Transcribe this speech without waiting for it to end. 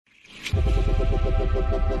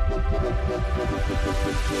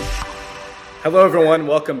Hello, everyone.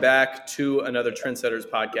 Welcome back to another Trendsetters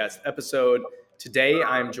podcast episode. Today,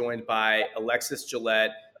 I'm joined by Alexis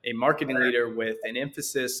Gillette, a marketing leader with an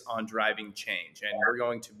emphasis on driving change. And we're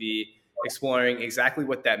going to be exploring exactly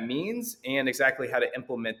what that means and exactly how to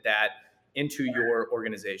implement that into your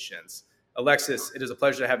organizations. Alexis, it is a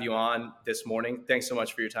pleasure to have you on this morning. Thanks so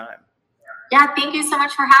much for your time. Yeah, thank you so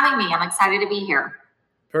much for having me. I'm excited to be here.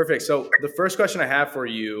 Perfect. So the first question I have for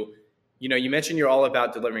you, you mentioned you're all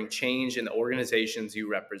about delivering change in the organizations you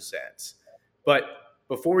represent. But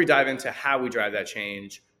before we dive into how we drive that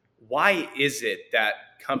change, why is it that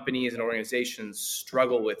companies and organizations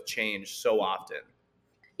struggle with change so often?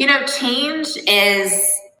 Change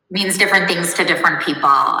means different things to different people.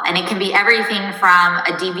 And it can be everything from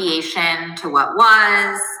a deviation to what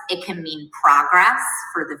was. It can mean progress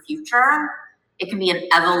for the future. It can be an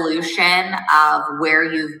evolution of where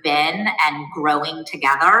you've been and growing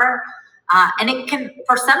together. And it can,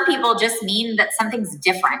 for some people, just mean that something's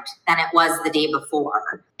different than it was the day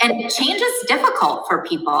before. And change is difficult for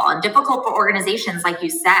people and difficult for organizations, like you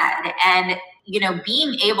said. And,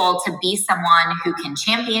 being able to be someone who can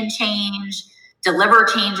champion change, deliver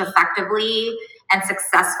change effectively, and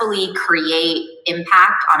successfully create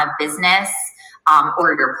impact on a business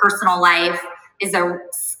or your personal life is a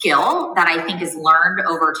skill that I think is learned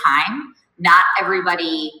over time. Not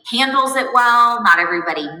everybody handles it well. Not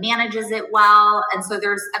everybody manages it well. And so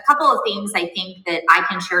there's a couple of things I think that I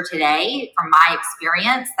can share today from my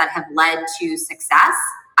experience that have led to success.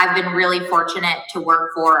 I've been really fortunate to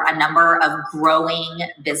work for a number of growing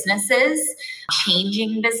businesses,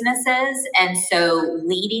 changing businesses. And so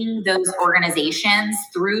leading those organizations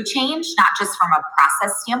through change, not just from a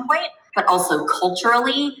process standpoint, but also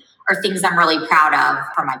culturally, are things I'm really proud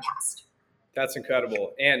of from my past. That's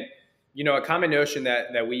incredible. And a common notion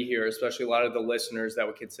that we hear, especially a lot of the listeners that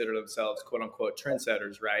would consider themselves quote unquote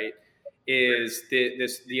trendsetters, right, is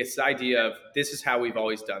this idea of this is how we've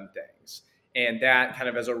always done things. And that kind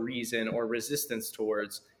of as a reason or resistance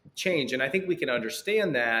towards change. And I think we can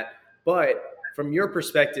understand that. But from your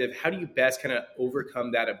perspective, how do you best kind of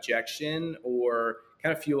overcome that objection or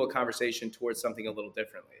kind of fuel a conversation towards something a little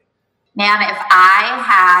differently? Man, if I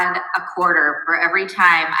had a quarter for every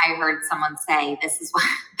time I heard someone say, this is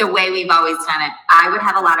the way we've always done it, I would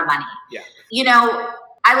have a lot of money. Yeah.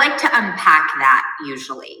 I like to unpack that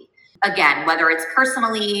usually. Again, whether it's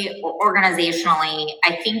personally or organizationally,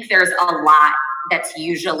 I think there's a lot that's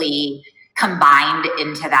usually combined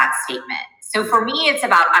into that statement. So for me, it's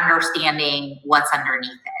about understanding what's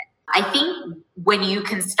underneath it. I think when you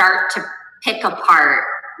can start to pick apart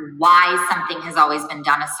why something has always been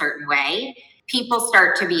done a certain way, people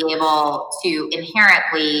start to be able to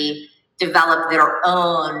inherently develop their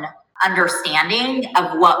own understanding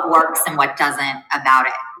of what works and what doesn't about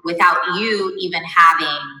it, without you even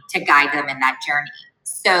having to guide them in that journey.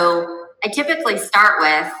 So I typically start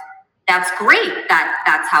with, that's great that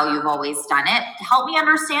that's how you've always done it. Help me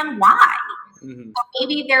understand why. Mm-hmm. So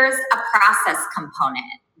maybe there's a process component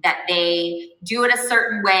that they do it a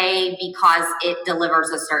certain way because it delivers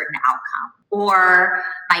a certain outcome. Or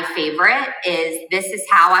my favorite is, this is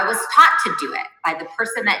how I was taught to do it by the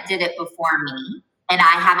person that did it before me, and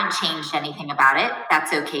I haven't changed anything about it.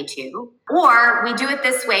 That's okay too. Or we do it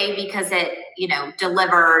this way because it,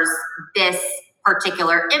 delivers this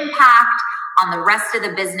particular impact on the rest of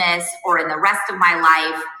the business or in the rest of my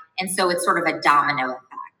life. And so it's sort of a domino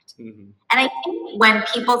effect. Mm-hmm. And I think when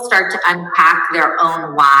people start to unpack their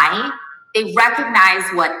own why, they recognize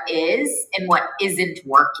what is and what isn't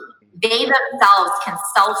working. They themselves can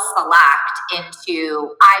self-select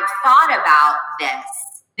into, I've thought about this.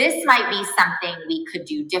 This might be something we could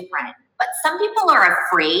do different. But some people are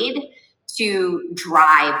afraid to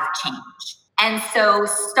drive change. And so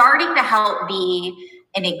starting to help be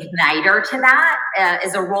an igniter to that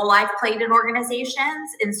is a role I've played in organizations,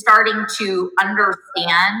 in starting to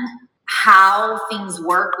understand how things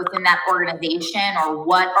work within that organization or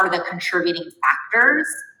what are the contributing factors.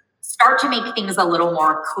 Start to make things a little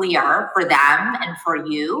more clear for them and for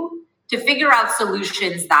you to figure out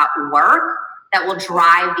solutions that work, that will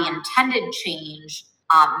drive the intended change,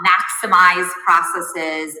 maximize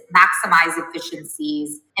processes, maximize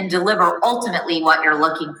efficiencies, and deliver ultimately what you're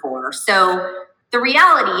looking for. So the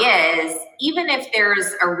reality is, even if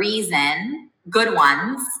there's a reason, good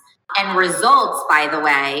ones, and results, by the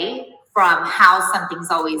way, from how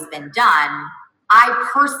something's always been done, I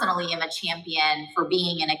personally am a champion for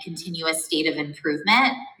being in a continuous state of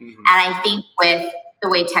improvement. Mm-hmm. And I think with the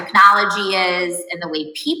way technology is and the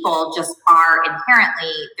way people just are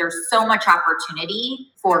inherently, there's so much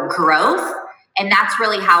opportunity for growth And that's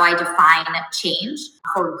really how I define change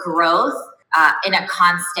for growth in a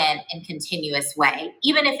constant and continuous way,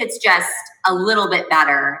 even if it's just a little bit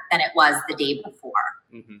better than it was the day before.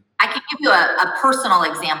 Mm-hmm. I can give you a personal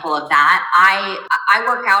example of that. I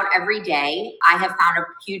work out every day. I have found a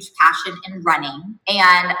huge passion in running,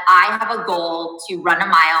 and I have a goal to run a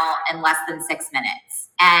mile in less than 6 minutes.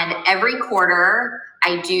 And every quarter,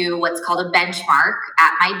 I do what's called a benchmark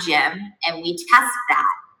at my gym, and we test that.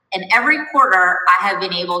 And every quarter, I have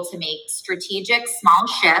been able to make strategic small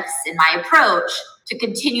shifts in my approach to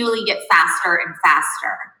continually get faster and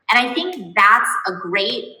faster. And I think that's a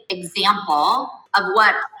great example of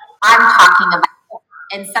what I'm talking about,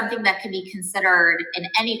 and something that can be considered in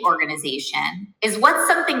any organization is what's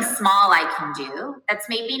something small I can do that's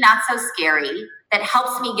maybe not so scary, that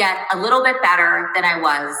helps me get a little bit better than I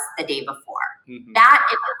was the day before. Mm-hmm. That,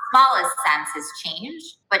 in the smallest sense, is change,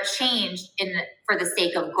 but change for the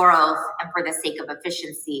sake of growth and for the sake of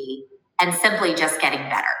efficiency and simply just getting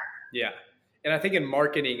better. Yeah. And I think in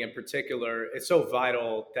marketing in particular, it's so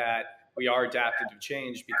vital that we are adapted to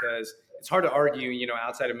change, because it's hard to argue,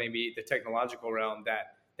 outside of maybe the technological realm,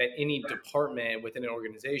 that any department within an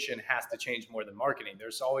organization has to change more than marketing.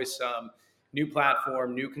 There's always some new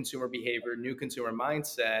platform, new consumer behavior, new consumer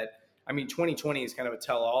mindset. I mean, 2020 is kind of a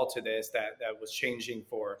tell-all to this, that was changing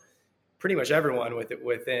for pretty much everyone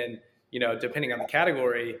within, depending on the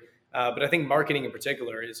category. But I think marketing in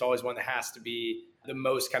particular is always one that has to be the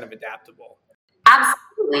most kind of adaptable.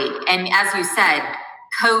 Absolutely. And as you said,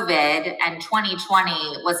 COVID and 2020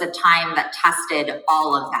 was a time that tested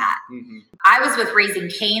all of that. Mm-hmm. I was with Raising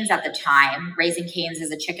Cane's at the time. Raising Cane's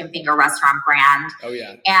is a chicken finger restaurant brand. Oh,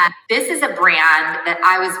 yeah. And this is a brand that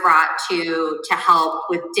I was brought to help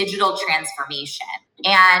with digital transformation.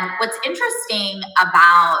 And what's interesting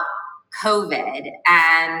about COVID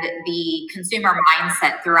and the consumer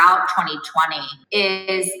mindset throughout 2020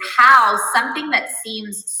 is how something that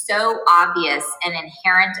seems so obvious and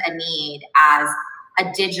inherent a need as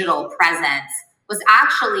a digital presence was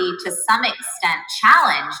actually to some extent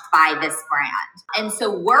challenged by this brand. And so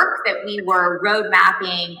work that we were road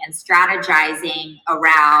mapping and strategizing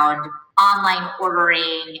around online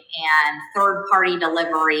ordering and third-party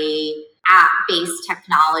delivery, app-based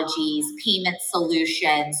technologies, payment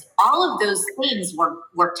solutions, all of those things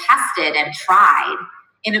were tested and tried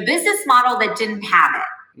in a business model that didn't have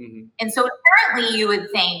it. Mm-hmm. And so apparently you would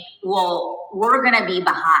think, well, we're going to be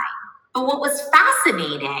behind. But what was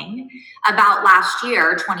fascinating about last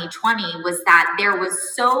year, 2020, was that there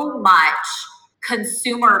was so much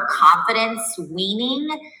consumer confidence weaning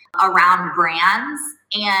around brands,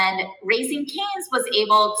 and Raising Cane's was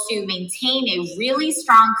able to maintain a really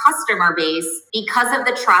strong customer base because of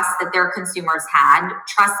the trust that their consumers had,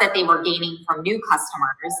 trust that they were gaining from new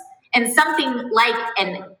customers, and something like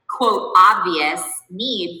an, quote, obvious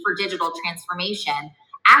need for digital transformation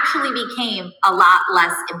actually became a lot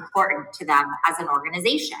less important to them as an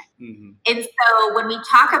organization. Mm-hmm. And so when we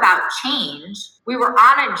talk about change, we were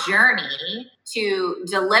on a journey to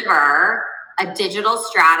deliver a digital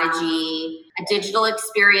strategy, a digital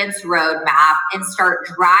experience roadmap, and start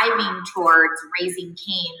driving towards Raising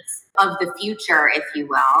Cane's of the future, if you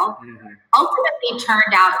will. Mm-hmm. Ultimately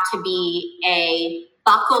turned out to be a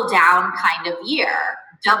buckle down kind of year.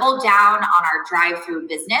 Double down on our drive-through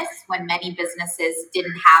business when many businesses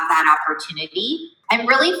didn't have that opportunity, and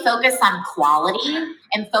really focus on quality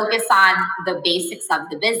and focus on the basics of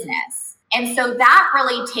the business. And so that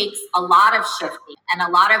really takes a lot of shifting and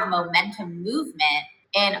a lot of momentum movement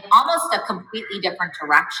in almost a completely different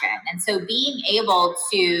direction. And so being able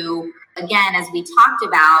to, again, as we talked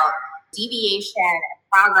about, deviation,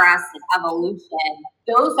 progress, and evolution,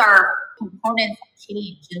 those are components of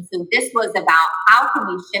change. And so this was about how can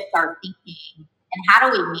we shift our thinking and how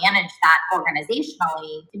do we manage that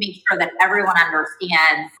organizationally to make sure that everyone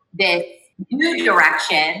understands this new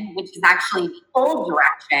direction, which is actually the old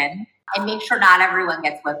direction, and make sure not everyone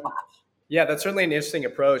gets whiplash. Yeah, that's certainly an interesting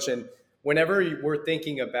approach. And whenever we're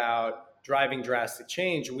thinking about driving drastic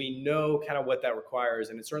change, we know kind of what that requires,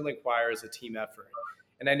 and it certainly requires a team effort.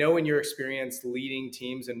 And I know in your experience leading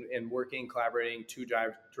teams and working, collaborating to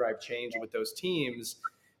drive change with those teams,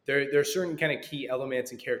 there are certain kind of key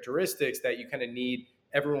elements and characteristics that you kind of need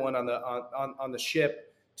everyone on the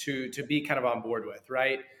ship to be kind of on board with,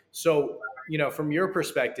 right? So, from your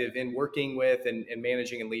perspective in working with and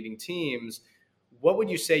managing and leading teams, what would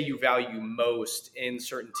you say you value most in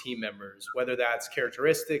certain team members, whether that's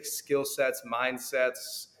characteristics, skill sets,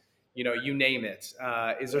 mindsets, you name it.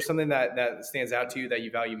 Is there something that stands out to you that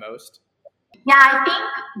you value most? Yeah, I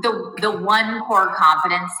think the one core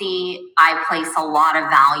competency I place a lot of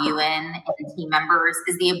value in team members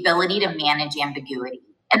is the ability to manage ambiguity.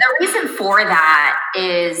 And the reason for that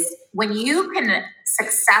is when you can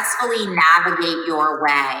successfully navigate your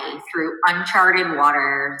way through uncharted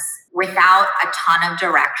waters without a ton of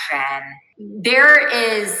direction, there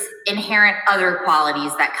is inherent other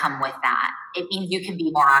qualities that come with that. It means you can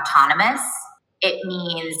be more autonomous. It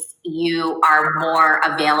means you are more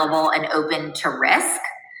available and open to risk.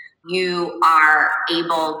 You are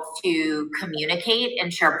able to communicate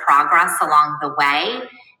and share progress along the way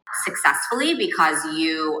successfully because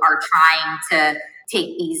you are trying to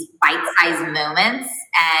take these bite-sized moments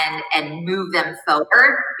and move them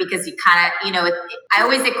forward, because you kind of, I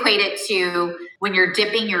always equate it to when you're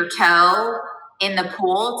dipping your toe in the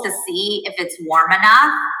pool to see if it's warm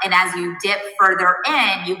enough. And as you dip further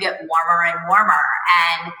in, you get warmer and warmer.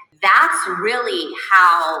 And that's really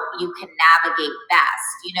how you can navigate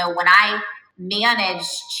best. When I manage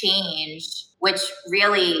change, which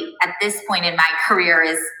really at this point in my career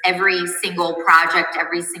is every single project,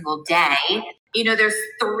 every single day, there's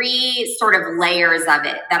three sort of layers of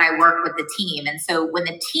it that I work with the team. And so when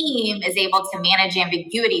the team is able to manage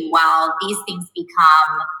ambiguity well, these things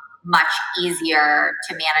become much easier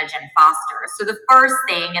to manage and foster. So the first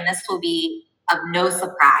thing, and this will be of no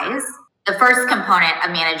surprise, the first component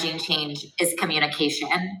of managing change is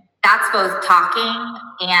communication. That's both talking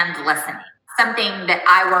and listening. Something that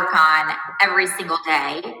I work on every single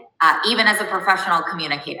day, even as a professional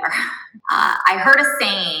communicator. I heard a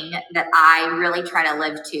saying that I really try to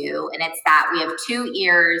live to, and it's that we have 2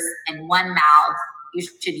 ears and 1 mouth. You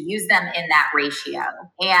should use them in that ratio.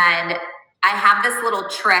 And I have this little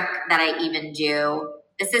trick that I even do.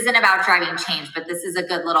 This isn't about driving change, but this is a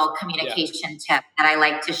good little communication tip that I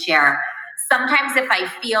like to share. Sometimes if I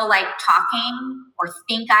feel like talking or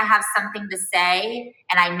think I have something to say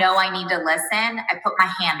and I know I need to listen, I put my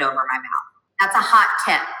hand over my mouth. That's a hot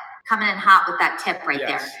tip. Coming in hot with that tip right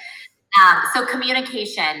there. So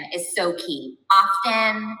communication is so key.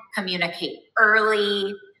 Often communicate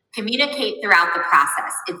early, communicate throughout the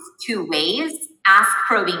process. It's 2 ways. Ask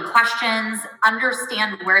probing questions,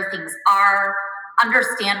 understand where things are,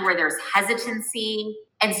 understand where there's hesitancy,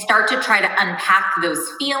 and start to try to unpack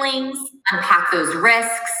those feelings, unpack those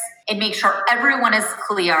risks, and make sure everyone is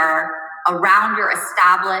clear around your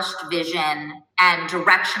established vision and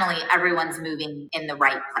directionally everyone's moving in the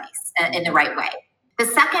right place, in the right way. The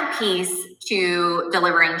second piece to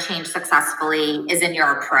delivering change successfully is in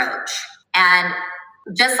your approach. And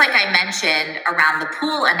just like I mentioned around the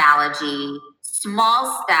pool analogy,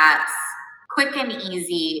 small steps, quick and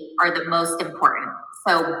easy, are the most important.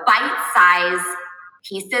 So bite-sized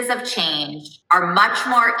pieces of change are much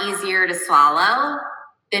more easier to swallow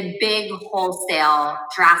than big, wholesale,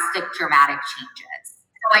 drastic, dramatic changes.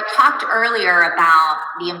 So I talked earlier about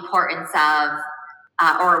the importance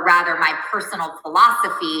of, or rather my personal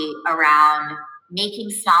philosophy around making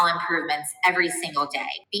small improvements every single day,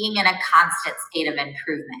 being in a constant state of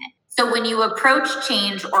improvement. So when you approach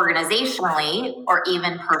change organizationally or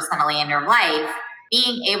even personally in your life,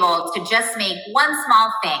 being able to just make one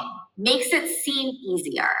small thing makes it seem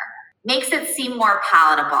easier, makes it seem more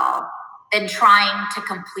palatable than trying to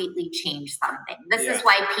completely change something. This is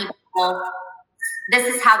why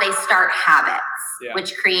this is how they start habits,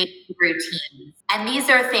 which create routines. And these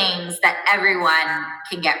are things that everyone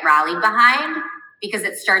can get rallied behind because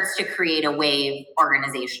it starts to create a wave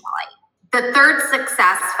organizationally. The third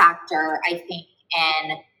success factor, I think,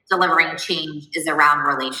 in delivering change is around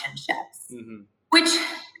relationships, which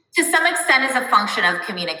to some extent is a function of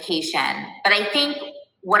communication. But I think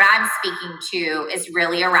what I'm speaking to is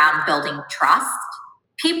really around building trust.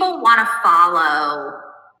 People want to follow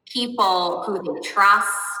people who they trust,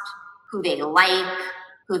 who they like,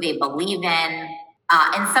 who they believe in.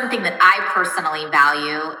 And something that I personally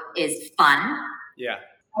value is fun. Yeah.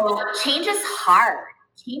 Well, change is hard.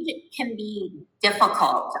 Change can be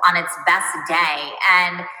difficult on its best day.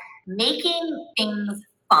 And making things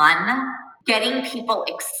fun, getting people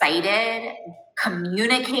excited,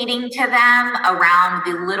 communicating to them around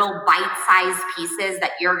the little bite-sized pieces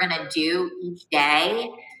that you're going to do each day,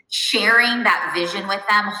 sharing that vision with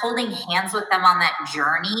them, holding hands with them on that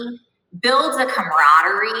journey, builds a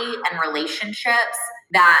camaraderie and relationships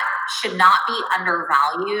that should not be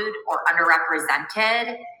undervalued or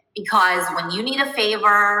underrepresented, because when you need a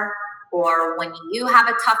favor or when you have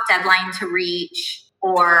a tough deadline to reach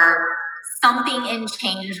or something in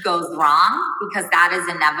change goes wrong, because that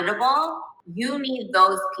is inevitable, you need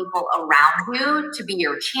those people around you to be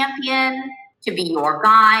your champion, to be your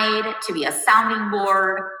guide, to be a sounding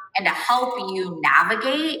board, and to help you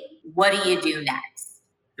navigate what do you do next?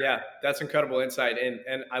 Yeah, that's incredible insight.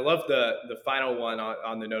 And I love the final one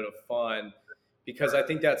on the note of fun, because I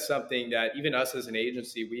think that's something that even us as an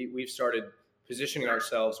agency, we've started positioning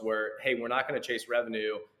ourselves where, hey, we're not going to chase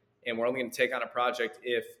revenue, and we're only going to take on a project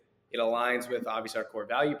if it aligns with obviously our core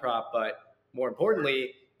value prop, but more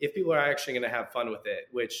importantly, if people are actually going to have fun with it,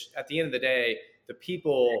 which at the end of the day, the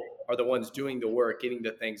people are the ones doing the work, getting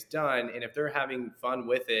the things done. And if they're having fun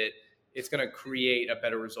with it, it's going to create a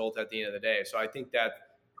better result at the end of the day. So I think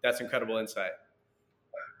that's incredible insight.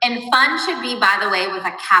 And fun should be, by the way, with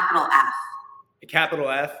a capital F. A capital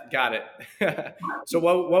F, got it. So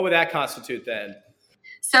what would that constitute then?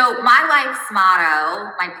 So my life's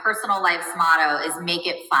motto, my personal life's motto is make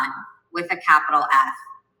it fun with a capital F.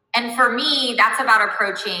 And for me, that's about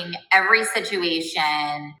approaching every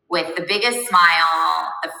situation with the biggest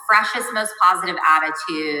smile, the freshest, most positive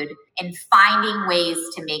attitude, and finding ways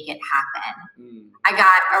to make it happen. I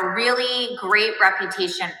got a really great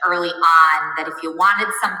reputation early on that if you wanted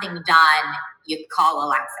something done, you'd call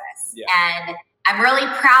Alexis. Yeah. And I'm really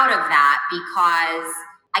proud of that because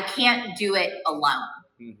I can't do it alone.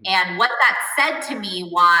 Mm-hmm. And what that said to me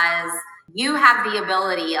was, you have the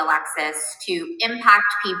ability, Alexis, to impact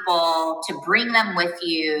people, to bring them with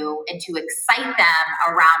you, and to excite them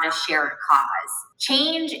around a shared cause.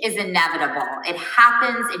 Change is inevitable. It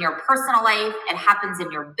happens in your personal life. It happens in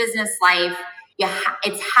your business life.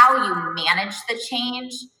 It's how you manage the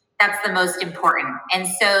change that's the most important. And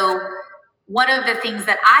so one of the things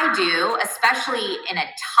that I do, especially in a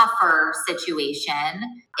tougher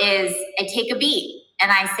situation, is I take a beat.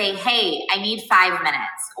 And I say, hey, I need 5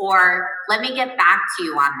 minutes, or let me get back to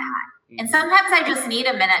you on that. Mm-hmm. And sometimes I just need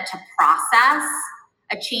a minute to process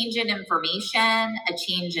a change in information, a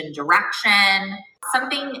change in direction,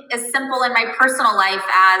 something as simple in my personal life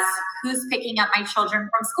as who's picking up my children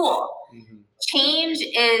from school. Mm-hmm. Change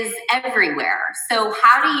is everywhere. So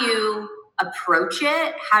how do you approach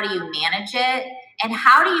it? How do you manage it? And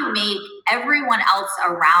how do you make everyone else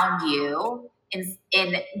around you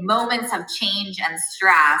in moments of change and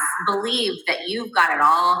stress, believe that you've got it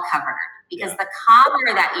all covered? Because the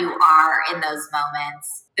calmer that you are in those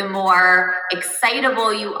moments, the more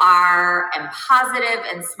excitable you are and positive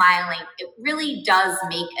and smiling, it really does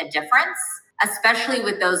make a difference, especially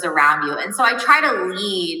with those around you. And so I try to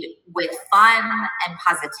lead with fun and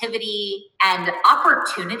positivity and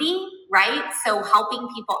opportunity, right? So helping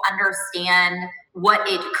people understand what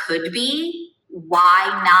it could be,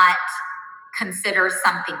 why not consider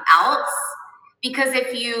something else. Because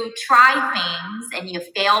if you try things and you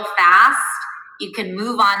fail fast, you can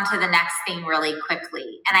move on to the next thing really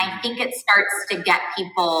quickly. And I think it starts to get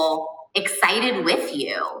people excited with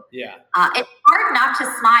you. Yeah. It's hard not to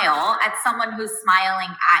smile at someone who's smiling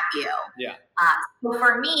at you. Yeah. So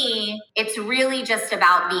for me, it's really just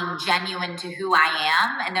about being genuine to who I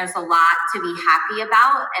am. And there's a lot to be happy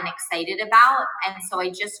about and excited about. And so I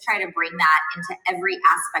just try to bring that into every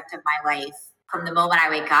aspect of my life from the moment I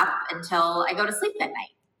wake up until I go to sleep at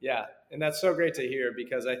night. Yeah. And that's so great to hear,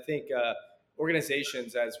 because I think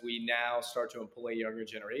organizations, as we now start to employ younger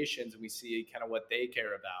generations, we see kind of what they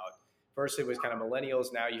care about. First, it was kind of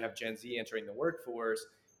millennials. Now you have Gen Z entering the workforce.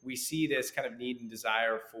 We see this kind of need and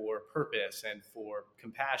desire for purpose and for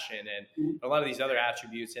compassion and a lot of these other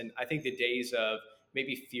attributes. And I think the days of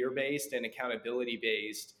maybe fear-based and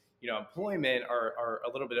accountability-based, employment are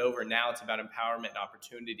a little bit over. Now it's about empowerment and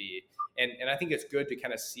opportunity. And I think it's good to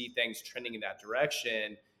kind of see things trending in that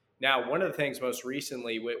direction. Now, one of the things most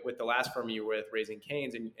recently with the last firm you were with, Raising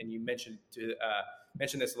Cane's, and you mentioned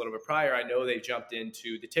this a little bit prior, I know they jumped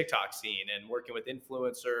into the TikTok scene and working with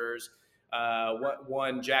influencers.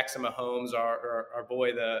 One, Jackson Mahomes, our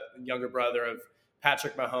boy, the younger brother of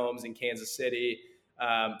Patrick Mahomes in Kansas City.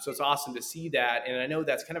 So it's awesome to see that. And I know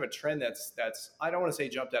that's kind of a trend that's I don't want to say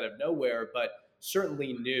jumped out of nowhere, but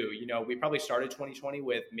certainly new. We probably started 2020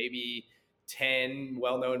 with maybe 10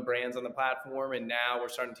 well-known brands on the platform, and now we're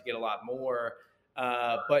starting to get a lot more.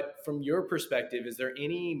 But from your perspective, is there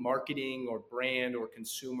any marketing or brand or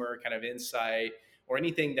consumer kind of insight or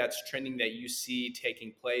anything that's trending that you see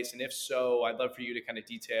taking place? And if so, I'd love for you to kind of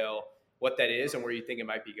detail what that is and where you think it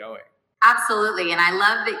might be going. Absolutely. And I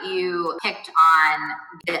love that you picked on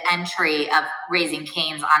the entry of Raising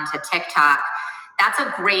Cane's onto TikTok. That's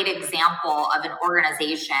a great example of an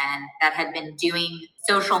organization that had been doing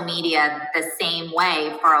social media the same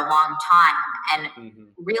way for a long time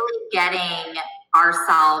and really getting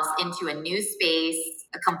ourselves into a new space,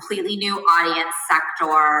 a completely new audience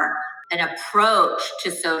sector, an approach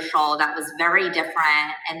to social that was very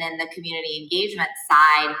different. And then the community engagement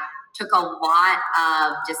side took a lot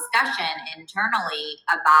of discussion internally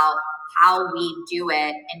about how we do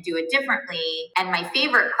it and do it differently. And my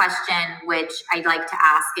favorite question, which I'd like to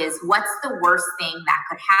ask, is what's the worst thing that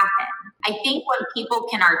could happen? I think when people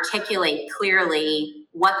can articulate clearly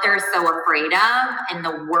what they're so afraid of and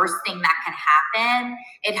the worst thing that can happen,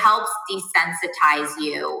 it helps desensitize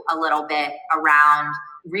you a little bit around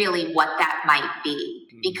really what that might be.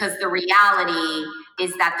 Because the reality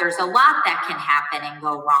is that there's a lot that can happen and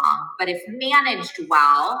go wrong. But if managed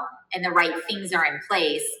well and the right things are in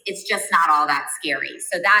place, it's just not all that scary.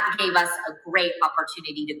 So that gave us a great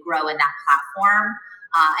opportunity to grow in that platform.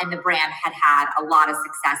 And the brand had a lot of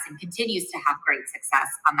success and continues to have great success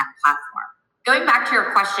on that platform. Going back to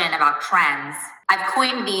your question about trends, I've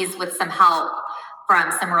coined these with some help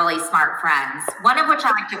from some really smart friends, one of which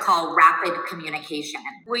I like to call rapid communication.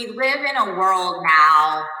 We live in a world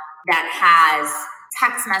now that has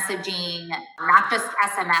text messaging, not just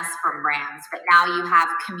SMS from brands, but now you have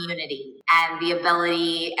community and the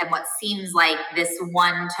ability and what seems like this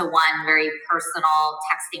one-to-one, very personal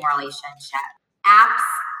texting relationship. Apps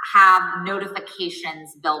have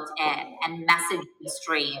notifications built in and messaging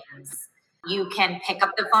streams. You can pick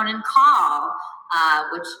up the phone and call,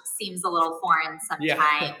 which seems a little foreign sometimes.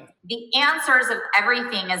 Yeah. The answers of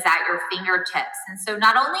everything is at your fingertips. And so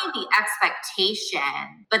not only the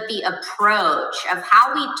expectation, but the approach of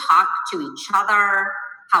how we talk to each other,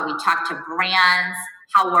 how we talk to brands,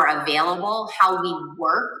 how we're available, how we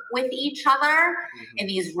work with each other in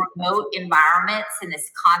these remote environments and this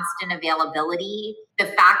constant availability. The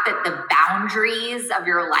fact that the boundaries of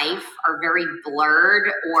your life are very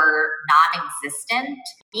blurred or non-existent,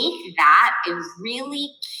 make that a really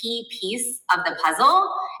key piece of the puzzle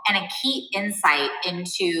and a key insight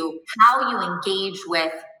into how you engage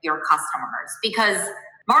with your customers. Because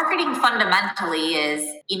marketing fundamentally is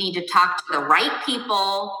you need to talk to the right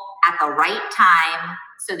people at the right time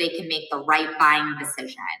so they can make the right buying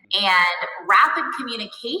decision. And rapid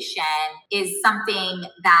communication is something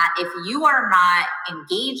that if you are not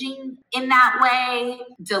engaging in that way,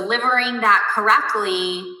 delivering that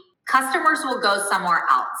correctly, customers will go somewhere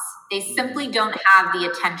else. They simply don't have the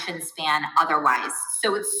attention span otherwise.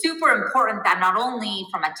 So it's super important that not only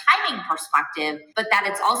from a timing perspective, but that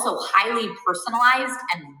it's also highly personalized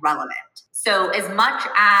and relevant. So as much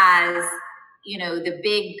as the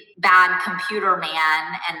big bad computer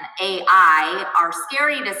man and AI are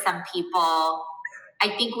scary to some people, I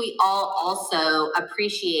think we all also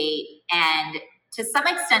appreciate and to some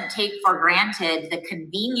extent take for granted the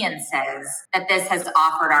conveniences that this has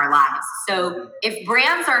offered our lives. So if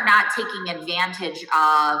brands are not taking advantage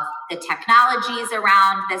of the technologies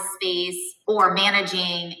around this space or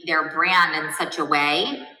managing their brand in such a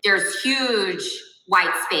way, there's huge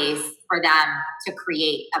white space for them to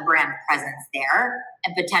create a brand presence there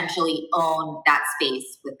and potentially own that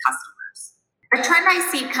space with customers. The trend I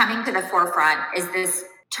see coming to the forefront is this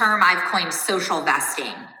term I've coined social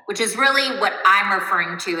vesting, which is really what I'm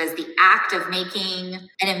referring to as the act of making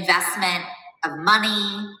an investment of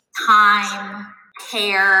money, time,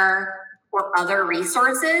 care, or other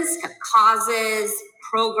resources to causes,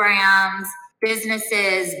 programs,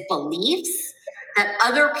 businesses, beliefs that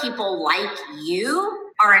other people like you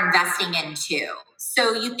are investing in too.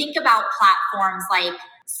 So you think about platforms like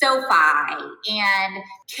SoFi and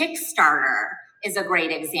Kickstarter is a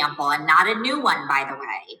great example, and not a new one, by the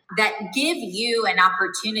way, that give you an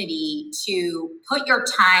opportunity to put your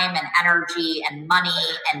time and energy and money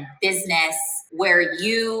and business where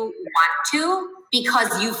you want to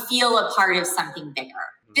because you feel a part of something bigger.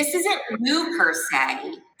 This isn't new per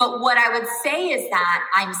se, but what I would say is that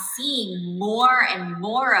I'm seeing more and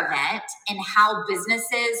more of it in how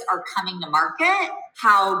businesses are coming to market,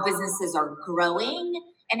 how businesses are growing,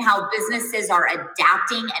 and how businesses are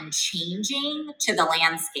adapting and changing to the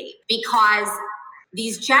landscape. Because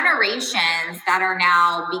these generations that are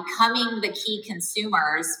now becoming the key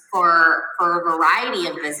consumers for a variety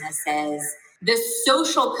of businesses, the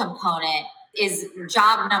social component is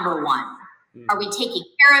job number one. Are we taking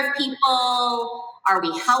care of people? Are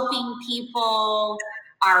we helping people?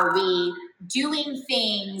 Are we doing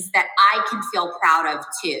things that I can feel proud of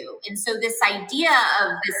too? And so this idea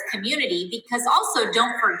of this community, because also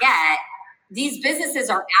don't forget, these businesses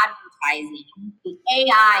are advertising. The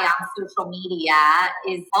AI on social media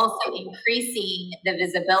is also increasing the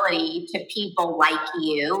visibility to people like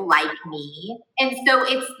you, like me. And so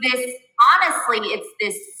it's this, honestly, it's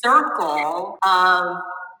this circle of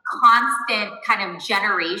constant kind of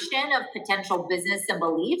generation of potential business and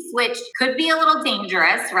beliefs, which could be a little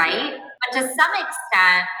dangerous, right? But to some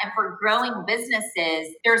extent, and for growing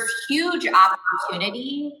businesses, there's huge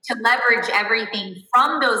opportunity to leverage everything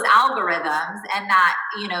from those algorithms and that,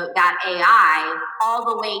 that AI all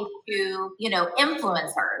the way to,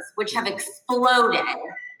 influencers, which have exploded.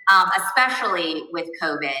 Especially with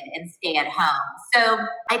COVID and stay at home. So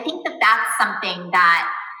I think that that's something that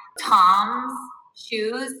Tom's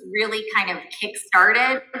shoes really kind of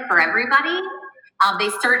kick-started for everybody. They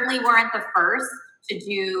certainly weren't the first to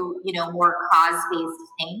do, more cause-based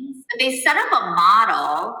things, but they set up a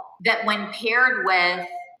model that when paired with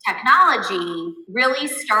technology really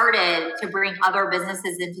started to bring other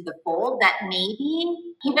businesses into the fold that maybe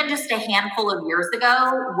even just a handful of years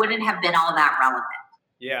ago wouldn't have been all that relevant.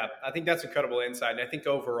 Yeah, I think that's incredible insight. And I think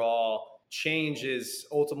overall, change is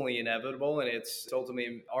ultimately inevitable, and it's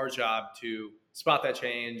ultimately our job to spot that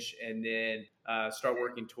change and then start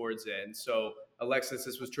working towards it. And so, Alexis,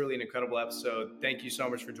 this was truly an incredible episode. Thank you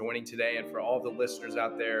so much for joining today. And for all the listeners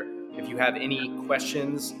out there, if you have any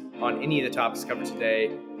questions on any of the topics covered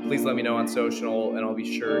today, please let me know on social, and I'll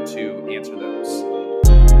be sure to answer those.